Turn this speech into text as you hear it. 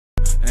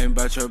Ain't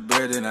about your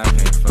bread and I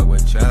can't fuck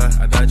with ya.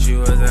 I thought you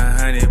was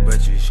 100,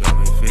 but you showed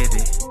me 50. You said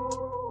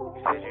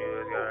you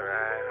was gonna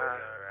ride,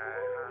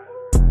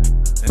 huh?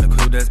 And the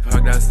coupe that's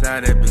parked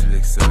outside, that bitch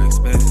looks so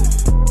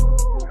expensive. I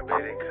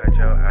bet it cut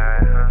your eye,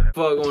 huh?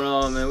 Fuck going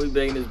on, man? We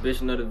begging this bitch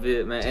another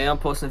vid, man. Hey, I'm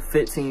posting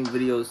 15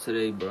 videos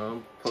today, bro.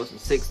 I'm posting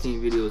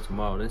 16 videos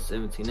tomorrow, then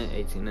 17, then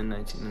 18, then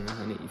 19, then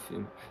 100, you feel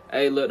me?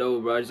 Hey, look though,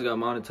 bro, I just got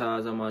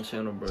monetized on my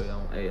channel,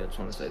 bro. Hey, I just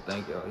want to say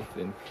thank y'all, you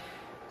feel me?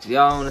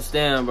 Y'all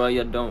understand, bro.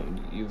 Y'all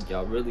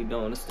really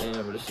don't understand,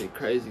 bro. This shit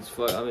crazy as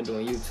fuck. I've been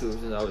doing YouTube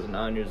since I was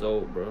 9 years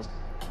old, bro.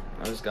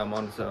 I just got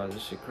monetized.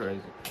 This shit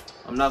crazy.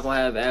 I'm not gonna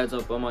have ads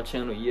up on my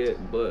channel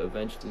yet, but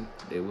eventually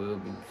they will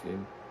be, you feel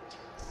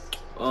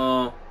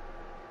me?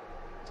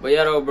 But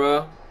yeah, though,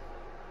 bro.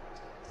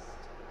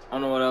 I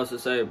don't know what else to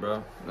say,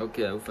 bro.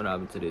 Okay, we're finna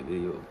hop into this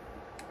video.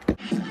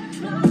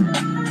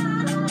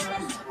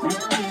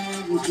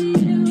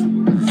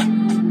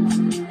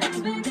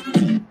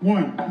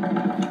 One.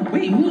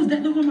 Wait, who is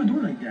that? Look on my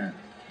door like that.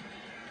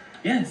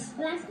 Yes.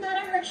 Last night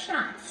I heard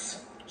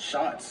shots.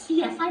 Shots?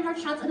 Yes, I heard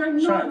shots, and I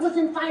know it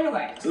wasn't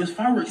fireworks. It was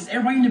fireworks. It's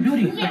everybody in the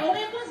building. Yeah, well,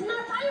 it was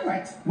not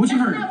fireworks. What you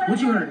heard?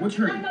 What you heard? What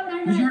you heard? I know what I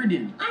heard. What you heard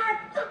then? I heard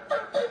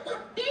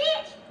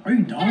bitch. Are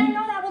you dumb? And I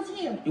know that was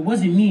you. It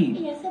wasn't me.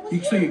 Yes, it was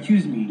you. So you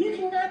accused me. You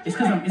cannot do It's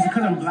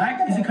because I'm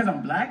black? Is it because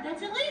I'm black?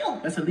 That's illegal.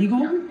 That's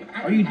illegal?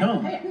 Are you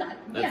dumb?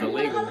 That's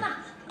illegal.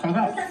 Call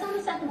out. That's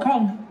unacceptable. Call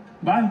him.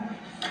 Bye.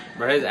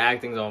 Bro, his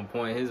acting's on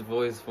point. His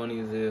voice funny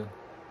as hell.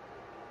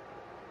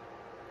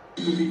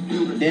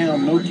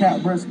 Damn, no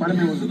cap, bro.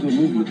 Spider-Man was a good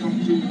movie. Bro,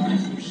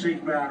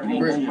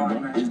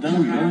 it's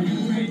done, bro.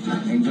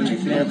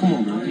 Yeah, come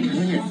on, bro.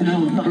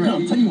 Bro,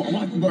 I'm telling you,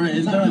 bro,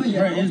 it's done.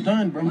 Bro, it's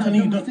done, bro. I'm telling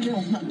you,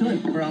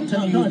 bro, I'm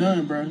telling you, it's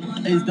done, bro.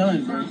 It's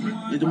done, bro.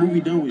 Is the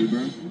movie done with,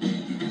 bro?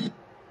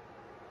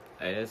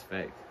 Hey, that's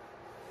fact.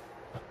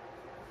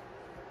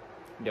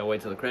 You gotta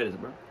wait till the credits,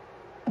 bro.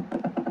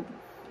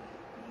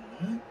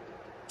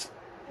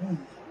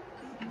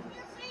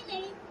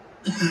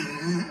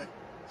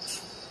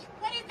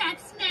 What is that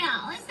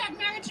smell? Is that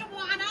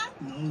marijuana?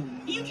 No.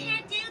 You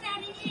can't do that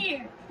in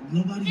here.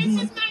 Nobody's This doing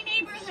is my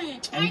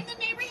neighborhood. I'm the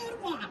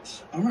neighborhood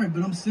watch. All right,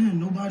 but I'm saying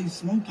nobody's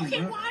smoking, Okay,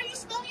 bro. why are you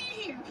smoking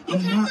in here? You I'm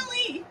have not- to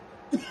leave.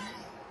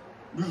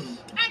 Bro.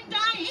 I'm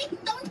dying.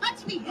 Don't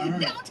touch me. All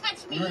right. Don't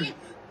touch me. All right.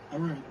 All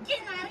right. Get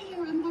out of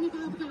here. I'm gonna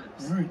call the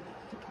cops. All right.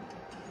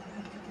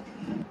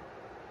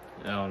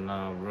 Oh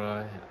no,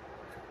 bro.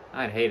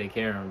 I hated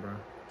Karen, bro.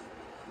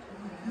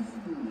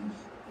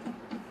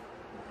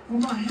 Where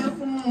my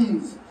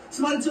headphones?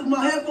 Somebody took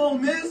my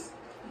headphones, miss.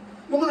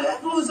 Where my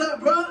headphones at,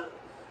 bro?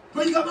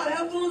 Bro, you got my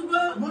headphones,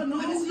 bro?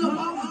 Let me see your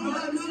pockets, bro.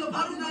 Let me see your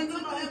pockets. I ain't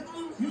got my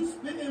headphones. You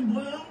spitting,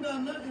 boy. I don't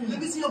got nothing. Let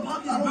me see your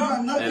pockets, bro.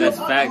 And that's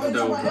facts,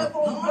 though,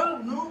 bro.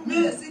 No,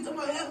 miss, he took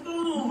my headphones.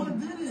 No, I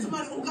didn't.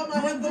 Somebody who got my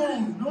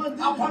headphones. No, I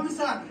didn't. I promise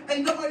I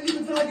ain't nobody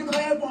leaving till I get my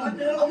headphones. I'm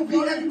gonna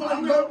beat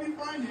everybody, bro.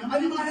 I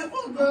need my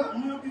headphones, bro.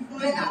 I'm gonna help you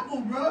find it. They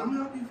Apple, bro. I'm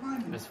gonna help you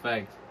find it. That's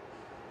facts.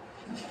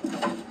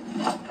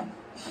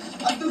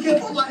 I still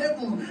can't find my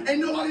headphones. Ain't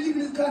nobody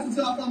leaving this class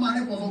until I find my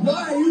headphones.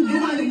 Why? You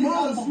doing the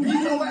most.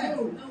 Beat your ass.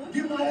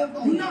 Give me my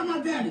headphones. You not my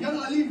daddy. Y'all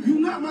not leaving. You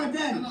not my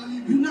daddy.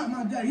 You not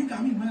my daddy. You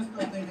got me messed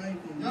up.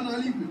 Y'all not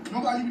leaving.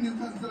 Nobody leaving this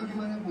class until I get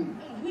my headphones.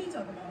 What are you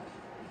talking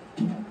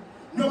about?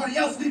 Nobody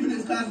else leaving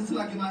this class until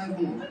I get my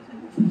headphones.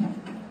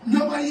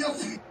 Nobody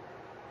else.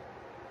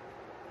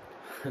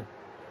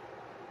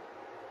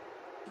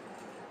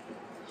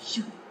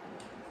 Shoot.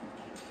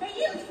 Hey,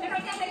 you. Stay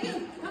right there. Hey,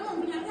 you. Come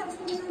on. We gotta have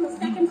something on the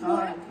second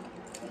floor.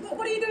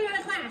 What are you doing in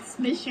the class?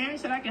 Miss Sharon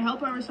said I can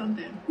help her with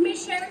something.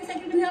 Miss Sharon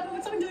said you can help her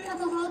with something. Do you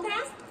have a hall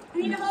pass? I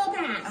need a hall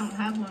pass. I don't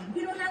have one.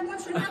 You don't have one?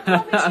 So you have to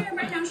call Miss Sharon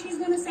right now. She's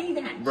gonna say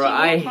that. Bro,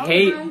 I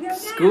hate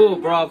school,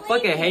 bro. I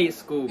fucking hate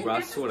school, bro.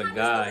 I swear to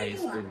God, I hate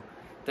school.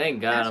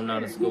 Thank God I'm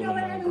not in school no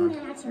more,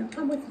 bro.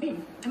 Come with me.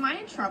 Am I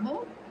in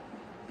trouble?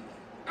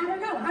 I don't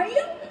know. Are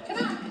you? Come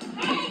on.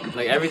 Hey!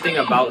 Like, everything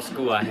about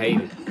school, I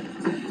hate it.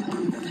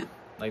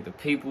 Like, the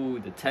people,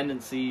 the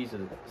tendencies,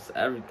 just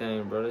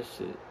everything, bro. This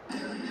shit. You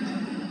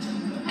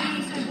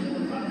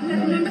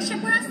have a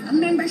membership with us? A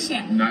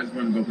membership. No, I just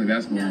want to go play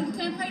basketball. No, you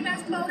can't play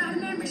basketball without a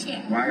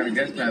membership. Why? I got a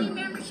guest pass.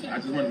 Membership. I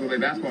just want to go play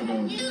basketball,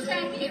 though. Use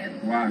that here.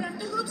 Why? You have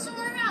to hoop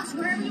somewhere else,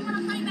 wherever you want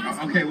to play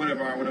basketball. Okay,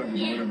 whatever, all right, whatever.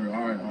 Yeah.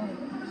 All right.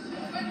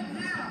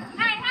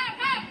 Hey!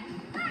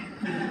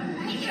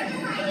 Right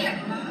here.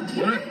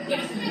 What?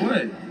 Yes.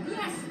 What?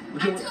 Yes.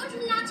 What I you- told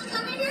you not to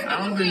come in here. I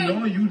don't even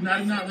know you.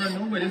 Not run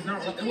nowhere. It's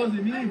not. It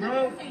wasn't me,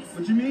 bro.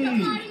 What you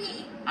mean?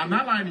 I'm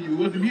not lying to you. It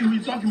wasn't me. Who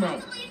you talking about?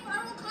 Please,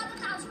 I will call the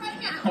cops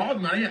right now. Call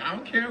me. I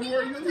don't care who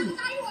are you.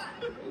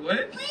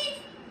 What? Please.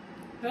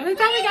 Look at the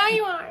type of guy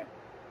you are.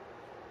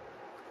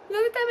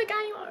 Look at the type of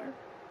guy you are.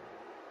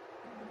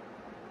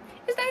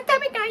 Is that the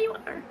type of guy you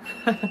are?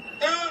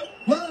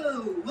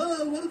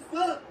 Whoa, what the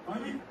fuck?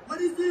 What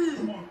is this?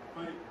 Come on,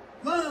 fight.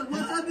 What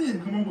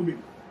happened? Come on with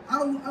me. I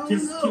don't know.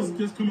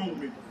 Just come on with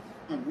me.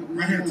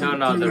 Right here.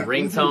 Turn off the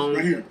ringtone.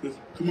 Right here.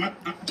 Come on.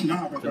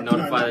 Nah, bro. To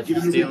notify that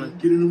you're stealing.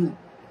 Get in the room.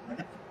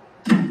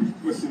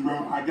 Listen,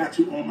 bro, I got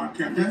you on my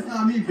camera. That's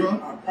not me, bro.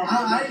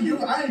 I ain't do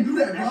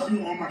that, bro. That's you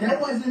on my That camera.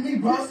 wasn't me,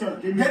 bro. Yes, sir.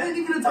 Give me That ain't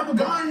even the type of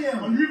guy I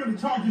am. Oh, you even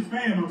the Chargers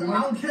fan, my boy.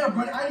 I don't care,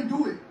 bro. I ain't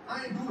do it.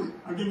 I ain't do it.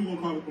 I think we're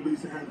gonna call the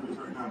police and handle this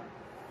right now.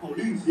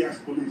 Police? Yes,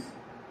 police.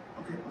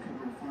 Okay, bro,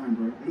 fine,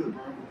 bro. Look,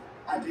 bro,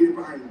 I did it,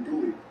 but I didn't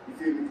do it. You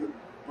feel me?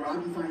 Bro, I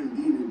be fighting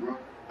demons, bro.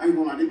 I ain't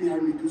gonna lie, they be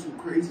having me do some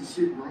crazy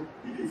shit, bro.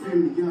 You feel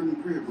me? Get on your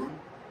prayer, bro.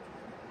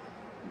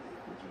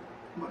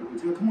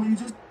 Come on, you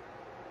just...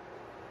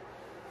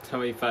 Tell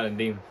me you fighting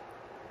demons.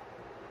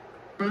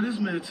 Bro, this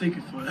man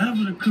taking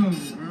forever to come,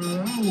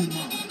 bro. Oh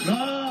my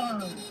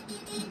God.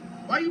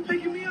 Why you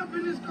picking me up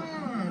in this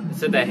car? It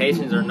said that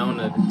Haitians are known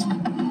to.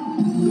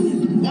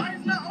 Why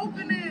it's not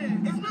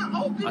opening? It's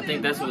not opening. I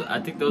think that's what. I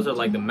think those are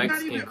like the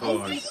Mexican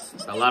cars.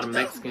 A lot of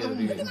Mexicans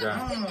be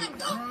driving.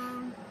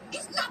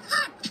 It's not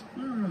hot.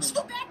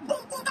 Stupid. Boom,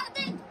 boom, that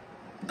thing.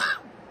 Bow.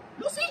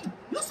 You see?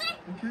 You see?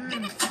 Okay.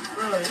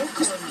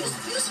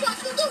 You see what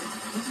you do?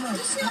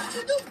 You see what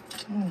you do?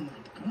 Oh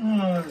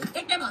my God.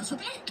 Take the bus,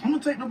 okay? I'm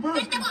gonna take the bus.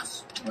 Take the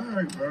bus. All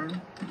right, bro.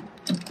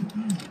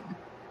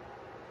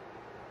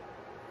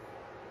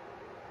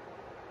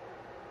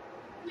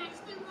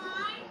 Next in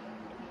line.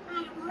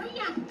 Hi, how are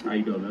ya? How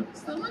you doing, man?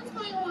 Someone's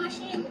going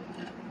washing.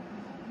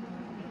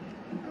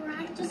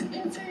 Alright, just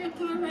enter your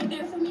car right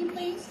there for me,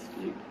 please.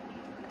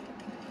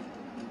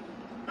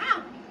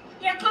 Wow,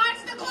 your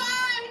card's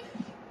declined.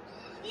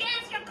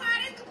 Yes, your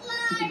card is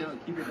declined.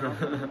 Keep it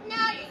down.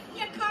 No,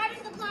 your card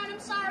is declined. I'm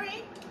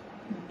sorry.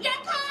 Your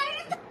card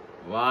is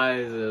Why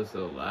is it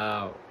so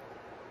loud?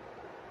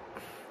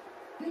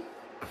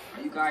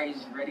 Are you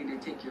guys ready to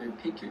take your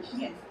pictures?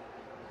 Yes.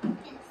 Yes.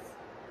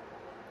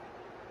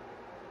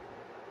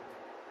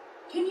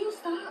 Can you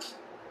stop?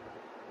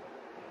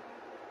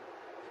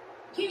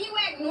 Can you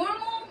act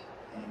normal?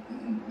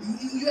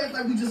 You act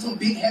like we just some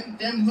big happy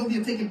family. We over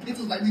here taking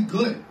pictures like we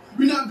good.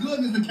 We not good,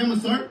 Mr. Camera,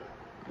 sir.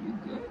 Are you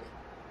good?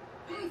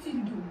 I asked you to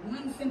do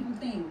one simple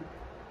thing.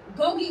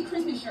 Go get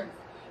Christmas shirts.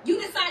 You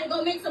decided to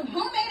go make some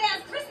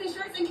homemade-ass Christmas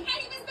shirts and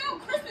can't even spell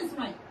Christmas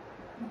right.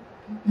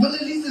 Well,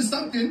 at least it's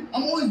something.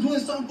 I'm always doing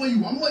something for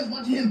you. I'm always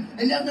watching him,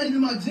 and that's not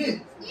even my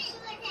jit.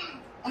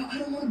 I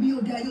don't want to be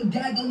your dad. Your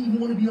dad don't even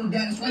want to be your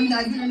dad. That's why he's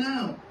not here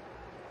now.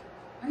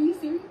 Are you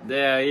serious?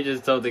 Yeah, he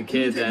just told the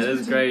kids that.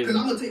 That's crazy.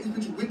 Because I'm going to take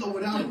this picture with or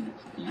without him.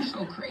 You're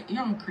so crazy.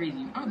 You're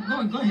crazy.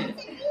 Oh, go ahead.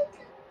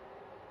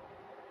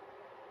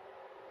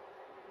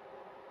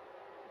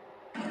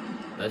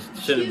 That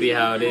shouldn't be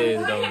how it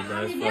is, though,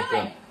 bro. It's fucked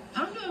up.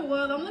 I'm doing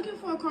well. I'm looking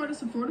for a car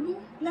that's affordable.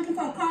 Looking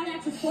for a car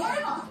that's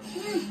affordable?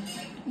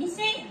 You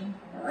see?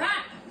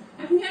 Right.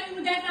 I can help you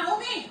with that now,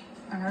 okay?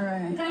 All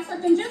right. Got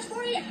something just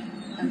for you.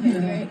 Okay,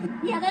 great.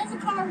 Yeah, there's a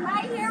car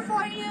right here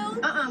for you.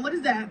 What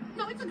is that?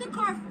 No, it's a good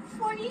car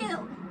for you.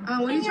 What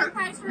are In you your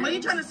price range. What are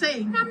you trying to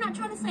say? No, I'm not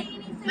trying to say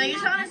anything. No, you're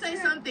No, trying to that's say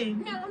it.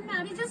 something. No, I'm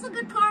not. It's just a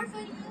good car for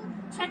you.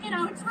 Check it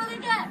out. It's really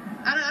good.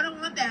 I don't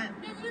want that.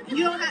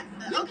 You don't have.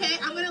 Okay,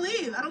 I'm gonna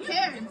leave. I don't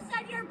care. You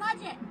said your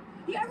budget.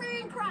 You're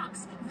wearing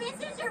Crocs. This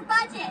is your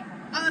budget.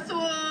 So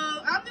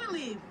I'm gonna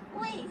leave.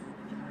 Leave.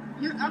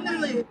 I'm gonna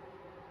leave.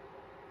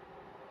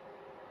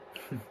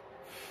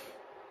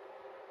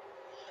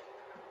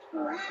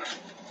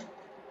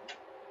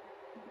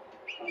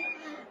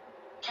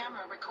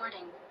 Camera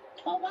recording.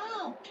 Oh,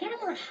 wow.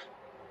 Camera.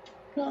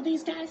 Well,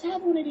 these guys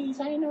have one of these.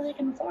 I didn't know they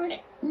can afford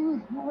it.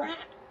 Right.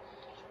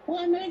 Well,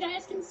 I know you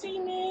guys can see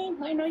me.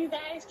 I know you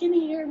guys can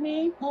hear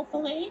me,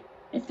 hopefully,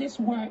 if this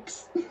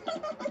works.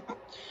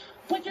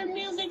 But your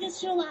music is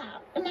too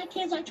loud, and my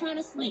kids are trying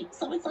to sleep,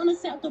 so it's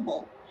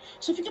unacceptable.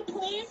 So if you could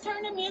please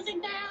turn the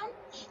music down.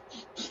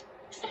 Is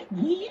that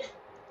weed?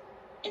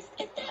 Is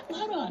that,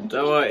 hold on.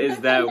 So what is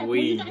that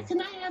weed? You guys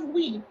cannot have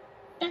weed.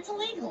 That's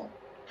illegal.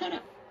 Hold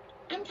up.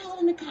 I'm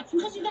calling the cops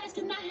because you guys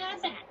cannot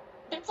have that.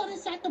 That's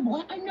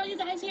unacceptable. I know you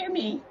guys hear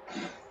me.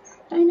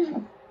 I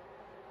know.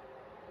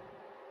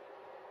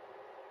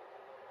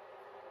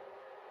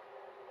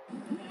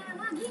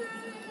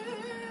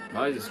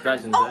 Why is he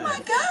scratching his Oh ass? my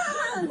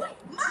God!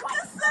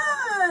 Moccasin!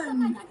 Oh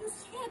my God, you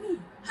scared me.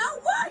 How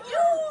are How you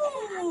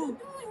you?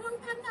 doing? Long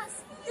time not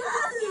see you.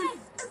 Yes.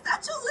 Is that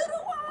your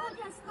little one? Oh,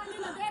 yes, my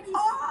little baby.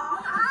 Oh,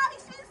 hi.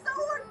 She's so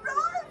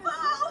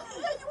adorable.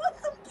 Here, you want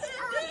some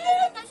candy?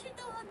 Yeah, she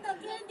don't want the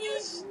candy.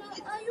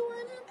 No, you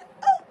want it?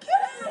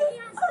 Okay.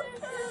 Yes,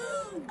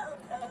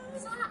 Okay.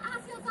 So I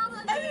feel so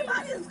good.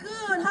 Everybody's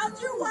good. How's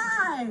your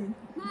wife?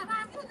 My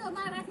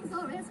wife is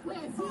always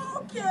crazy.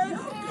 Okay.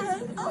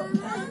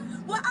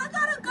 Well, I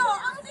gotta go.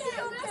 I'll see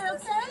you.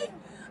 Okay.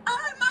 All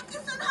right,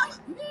 Moccasin. Come on.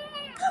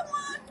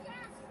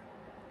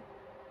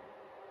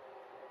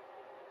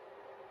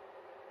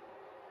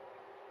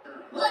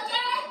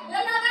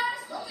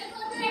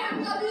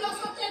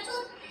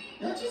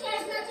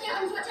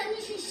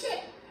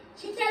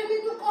 She tell me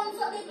to come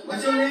for me.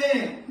 What's your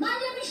name? My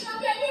name is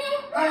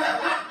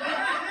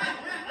Shabelle.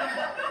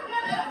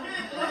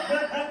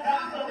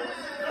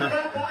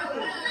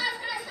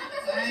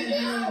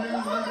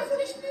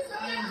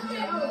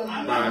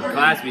 Bro,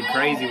 class be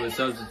crazy with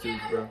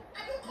substitutes, bro.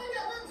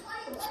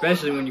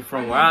 Especially when you're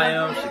from where I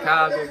am,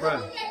 Chicago,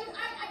 bro.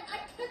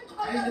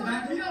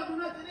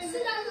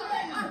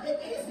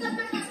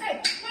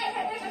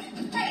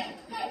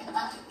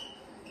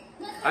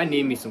 I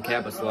need me some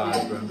Kappa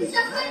slides, bro. Because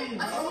I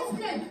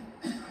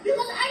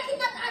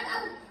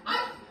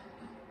cannot.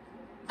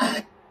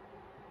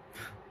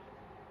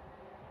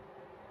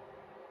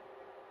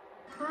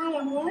 Hi,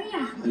 Amelia.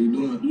 How you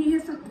doing? You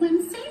here for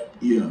Quincy?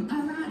 Yeah. All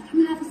right,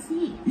 come have a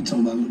seat. You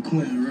talking about Lil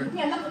Quinn, right?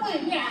 Yeah, the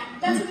Quinn, yeah.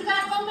 That's what you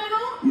guys want now?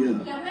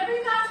 Yeah. Yeah, whatever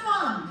you guys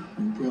want.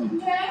 No problem.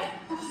 Okay?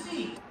 Have a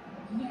seat.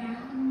 Yeah,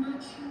 I'm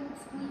not sure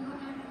what's going on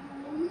at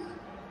home,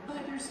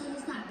 but your son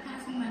is not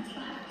passing that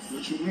class.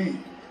 What you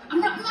mean? I'm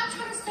not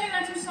trying to say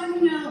that your son,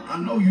 you know. I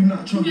know you're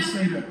not trying to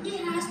say that. He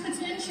has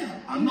potential.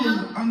 I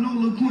know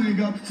Lil Quinn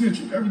got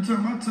potential. Every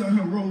time I tell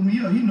him roll me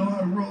up, he know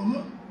how to roll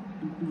up.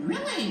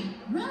 Really?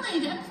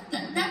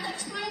 That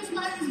explains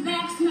why his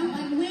bag smelled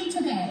like weed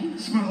today.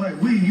 Smell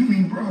like weed? You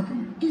mean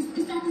broccoli? Is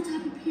that the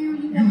type of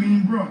parent you You want?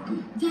 mean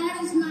broccoli? That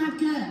is not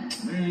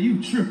good. Man,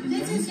 you tripping,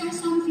 This man. is your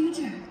son's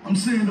future. I'm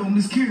saying though,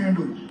 Miss Karen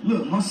though,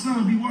 look, my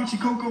son be watching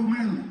Coco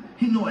Melon.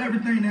 He know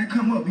everything that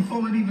come up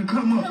before it even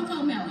come up.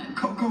 Coco Melon.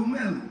 Coco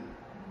Melon.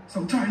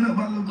 So tighten up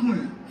by Lil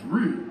Quinn, for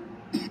real.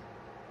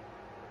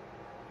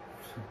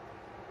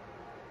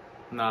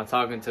 Nah,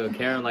 talking to a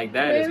Karen like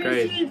that is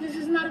crazy. This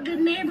is not a good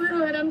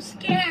neighborhood. I'm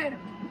scared.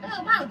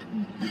 Oh, wow.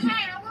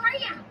 Hey, how are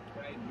ya?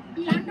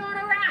 Yeah, I'm doing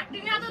all right. Do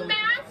you have a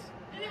mask?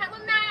 Do you have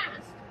a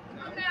mask?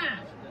 A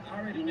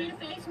mask. You need a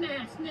face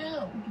mask.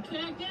 No, you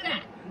can't do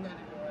that.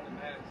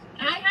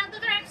 I have the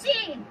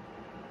vaccine.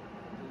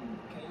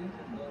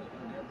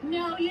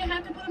 No, you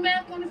have to put a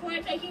mask on before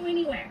I take you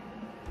anywhere.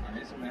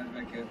 Alright, some mask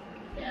back here.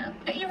 Yeah.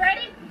 Are you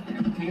ready?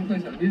 Can you play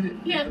some music?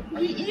 Yeah,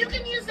 you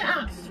can use the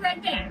aux. It's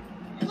right there.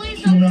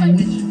 Please don't touch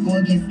it. No.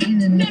 Wait.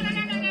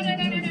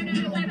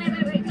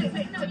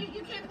 No,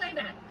 you can't play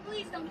that.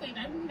 Please don't play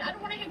that. I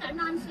don't want to hear that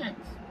nonsense.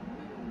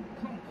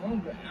 Come on,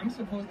 but I'm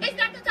supposed to. It's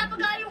not the type of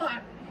guy you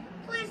are.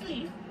 Please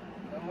leave.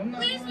 No, I'm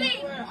not Please going leave.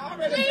 anywhere. I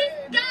already Please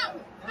did.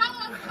 go.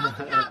 Call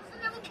the cops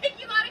and then we'll kick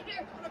you out of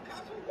here. The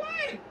cops will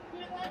wait. You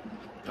know what?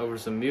 Over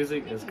some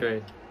music, it's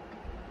crazy.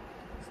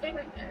 Stay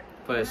right there.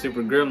 Play a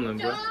Super Gremlin,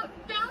 bro.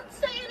 Don't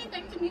say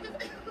anything to me.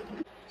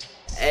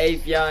 Hey,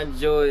 if y'all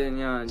enjoy it,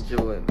 y'all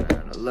enjoy it,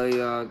 man. I love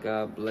y'all.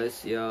 God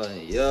bless y'all.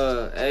 And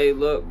yeah, hey,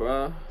 look,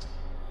 bro.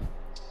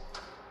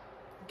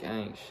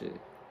 Gang shit.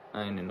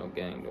 I ain't in no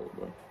gang though,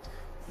 bro.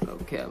 No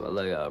cap. I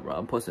love y'all, bro.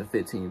 I'm posting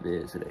 15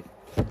 vids today.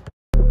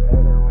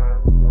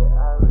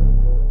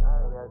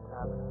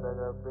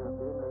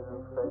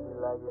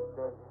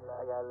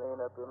 I got lean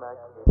up in my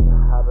kitchen.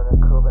 Hop in the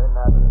coupe and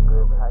not in the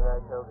grip. I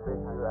got your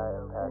bitch, you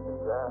riding past the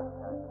drive.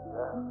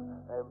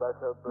 Ain't about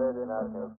your bread and I can